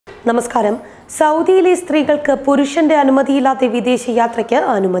നമസ്കാരം. സൗദിയിലെ സ്ത്രീകൾക്ക് പുരുഷന്റെ അനുമതിയില്ലാതെ വിദേശയാത്രയ്ക്ക്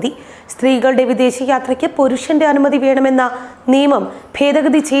അനുമതി. സ്ത്രീകളുടെ വിദേശയാത്രയ്ക്ക് പുരുഷന്റെ അനുമതി വേണമെന്ന നിയമം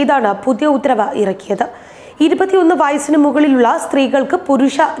ഭേദഗതി ചെയ്താണ് പുതിയ ഉത്തരവ് ഇറക്കിയത്. 21 വയസ്സിന് മുകളിലുള്ള സ്ത്രീകൾക്ക്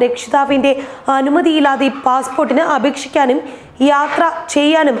പുരുഷ രക്ഷിതാവിന്റെ അനുമതിയില്ലാതെ പാസ്പോർട്ടിന് അപേക്ഷിക്കാനും യാത്ര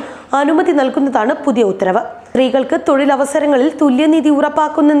ചെയ്യാനും അനുമതി നൽകുന്നതാണ് പുതിയ ഉത്തരവ്. സ്ത്രീകൾക്ക് തൊഴിലവസരങ്ങളിൽ തുല്യനീതി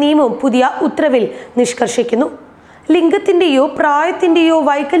ഉറപ്പാക്കുന്ന നിയമം പുതിയ ഉത്തരവിൽ നിഷ്കർഷിക്കുന്നു. ലിംഗത്തിന്റെയോ പ്രായത്തിന്റെയോ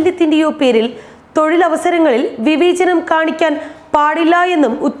വൈകല്യത്തിന്റെയോ പേരിൽ തൊഴിലവസരങ്ങളിൽ വിവേചനം കാണിക്കാൻ പാടില്ല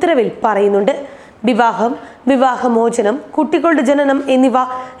എന്നും ഉത്തരവിൽ പറയുന്നുണ്ട്. വിവാഹം, വിവാഹമോചനം, കുട്ടികളുടെ ജനനം എന്നിവ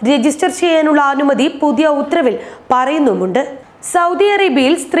രജിസ്റ്റർ ചെയ്യാനുള്ള അനുമതി പുതിയ ഉത്തരവിൽ പറയുന്നുമുണ്ട്. സൗദി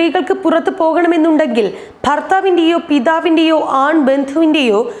അറേബ്യയിൽ സ്ത്രീകൾക്ക് പുറത്തു പോകണമെന്നുണ്ടെങ്കിൽ ഭർത്താവിൻ്റെയോ പിതാവിൻ്റെയോ ആൺ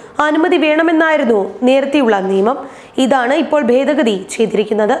ബന്ധുവിൻ്റെയോ അനുമതി വേണമെന്നായിരുന്നു നേരത്തെയുള്ള നിയമം. ഇതാണ് ഇപ്പോൾ ഭേദഗതി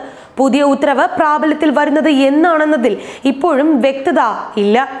ചെയ്തിരിക്കുന്നത്. പുതിയ ഉത്തരവ് പ്രാബല്യത്തിൽ വരുന്നത് എന്നാണെന്നതിൽ ഇപ്പോഴും വ്യക്തത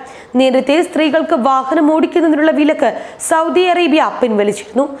ഇല്ല. നേരത്തെ സ്ത്രീകൾക്ക് വാഹനം ഓടിക്കുന്നതിനുള്ള വിലക്ക് Saudi Arabia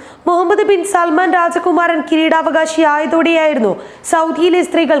പിൻവലിച്ചിരുന്നു. Muhammad bin Salman രാജകുമാരൻ കിരീടാവകാശിയായതോടെയായിരുന്നു സൗദിയിലെ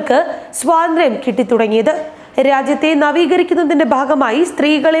സ്ത്രീകൾക്ക് സ്വാതന്ത്ര്യം കിട്ടിത്തുടങ്ങിയത്. രാജ്യത്തെ നവീകരിക്കുന്നതിന്റെ ഭാഗമായി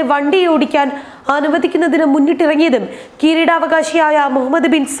സ്ത്രീകളെ വണ്ടി ഓടിക്കാൻ അനുവദിക്കുന്നതിന് മുന്നിട്ടിറങ്ങിയതും കിരീടാവകാശിയായ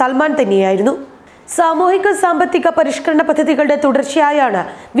മുഹമ്മദ് ബിൻ സൽമാൻ തന്നെയായിരുന്നു. സാമൂഹിക സാമ്പത്തിക പരിഷ്കരണ പദ്ധതികളുടെ തുടർച്ചയായാണ്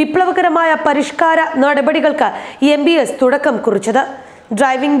വിപ്ലവകരമായ പരിഷ്കാര നടപടികൾക്ക് MBS തുടക്കം കുറിച്ചത്.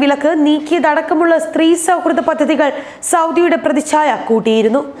 ഡ്രൈവിംഗ് വിലക്ക് നീക്കിയതടക്കമുള്ള സ്ത്രീ സൗഹൃദ പദ്ധതികൾ സൗദിയുടെ പ്രതിച്ഛായ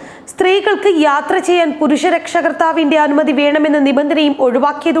കൂട്ടിയിരുന്നു. സ്ത്രീകൾക്ക് യാത്ര ചെയ്യാൻ പുരുഷ രക്ഷകർത്താവിന്റെ അനുമതി വേണമെന്ന നിബന്ധനയും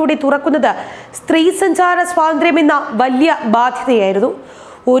ഒഴിവാക്കിയതോടെ തുറക്കുന്നത് സ്ത്രീ സഞ്ചാര സ്വാതന്ത്ര്യമെന്ന വലിയ ബാധ്യതയായിരുന്നു.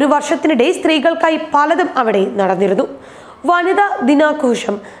 ഒരു വർഷത്തിനിടെ സ്ത്രീകൾക്കായി പലതും അവിടെ നടന്നിരുന്നു. വനിതാ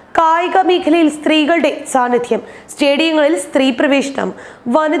ദിനാഘോഷം, കായിക മേഖലയിൽ സ്ത്രീകളുടെ സാന്നിധ്യം, സ്റ്റേഡിയങ്ങളിൽ സ്ത്രീ പ്രവേശനം,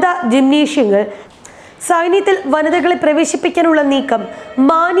 വനിതാ ജിംനേഷ്യങ്ങൾ, സൈന്യത്തിൽ വനിതകളെ പ്രവേശിപ്പിക്കാനുള്ള നീക്കം,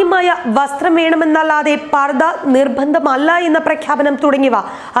 മാന്യമായ വസ്ത്രം വേണമെന്നല്ലാതെ പർദ്ദ നിർബന്ധമല്ല എന്ന പ്രഖ്യാപനം തുടങ്ങിയവ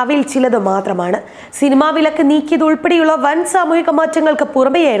അവയിൽ ചിലത് മാത്രമാണ്. സിനിമാ വിലക്ക് നീക്കിയതുൾപ്പെടെയുള്ള വൻ സാമൂഹിക മാറ്റങ്ങൾക്ക്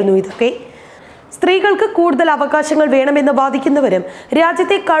പുറമെയായിരുന്നു ഇതൊക്കെ. സ്ത്രീകൾക്ക് കൂടുതൽ അവകാശങ്ങൾ വേണമെന്ന് വാദിക്കുന്നവരും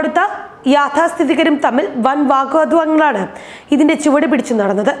രാജ്യത്തെ കടുത്ത യാഥാസ്ഥിതികരും തമ്മിൽ വൻ വാഗ്വാദങ്ങളാണ് ഇതിന്റെ ചുവട് പിടിച്ചു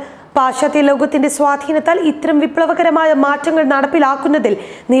നടന്നത്. പാശ്ചാത്യ ലോകത്തിന്റെ സ്വാധീനത്താൽ ഇത്തരം വിപ്ലവകരമായ മാറ്റങ്ങൾ നടപ്പിലാക്കുന്നതിൽ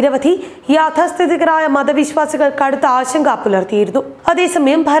നിരവധി യാഥാസ്ഥിതികരായ മതവിശ്വാസികൾ കടുത്ത ആശങ്ക പുലർത്തിയിരുന്നു.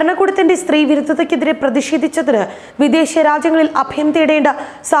 അതേസമയം ഭരണകൂടത്തിന്റെ സ്ത്രീ വിരുദ്ധതയ്ക്കെതിരെ പ്രതിഷേധിച്ചതിന് വിദേശ രാജ്യങ്ങളിൽ അഭയം തേടേണ്ട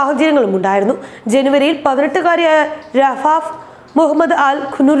സാഹചര്യങ്ങളും ഉണ്ടായിരുന്നു. ജനുവരിയിൽ 18-കാരിയായ റഫാഫ് മുഹമ്മദ് അൽ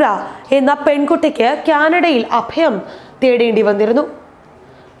ഖുനുറ എന്ന പെൺകുട്ടിക്ക് കാനഡയിൽ അഭയം തേടേണ്ടി വന്നിരുന്നു.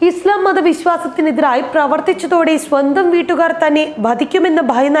 ഇസ്ലാം മതവിശ്വാസത്തിനെതിരായി പ്രവർത്തിച്ചതോടെ സ്വന്തം വീട്ടുകാർ തന്നെ വധിക്കുമെന്ന്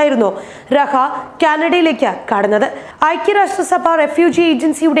ഭയന്നായിരുന്നു റഹ കാനഡയിലേക്ക് കടന്നത്. ഐക്യരാഷ്ട്രസഭ റെഫ്യൂജി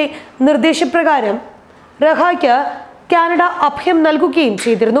ഏജൻസിയുടെ നിർദ്ദേശപ്രകാരം റഹയ്ക്ക് കാനഡ അഭയം നൽകുകയും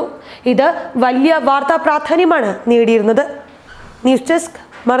ചെയ്തിരുന്നു. ഇത് വലിയ വാർത്താ പ്രാധാന്യമാണ് നേടിയിരുന്നത്. ന്യൂസ് ഡെസ്ക്,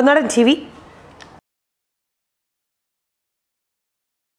 മറുനാടൻ TV.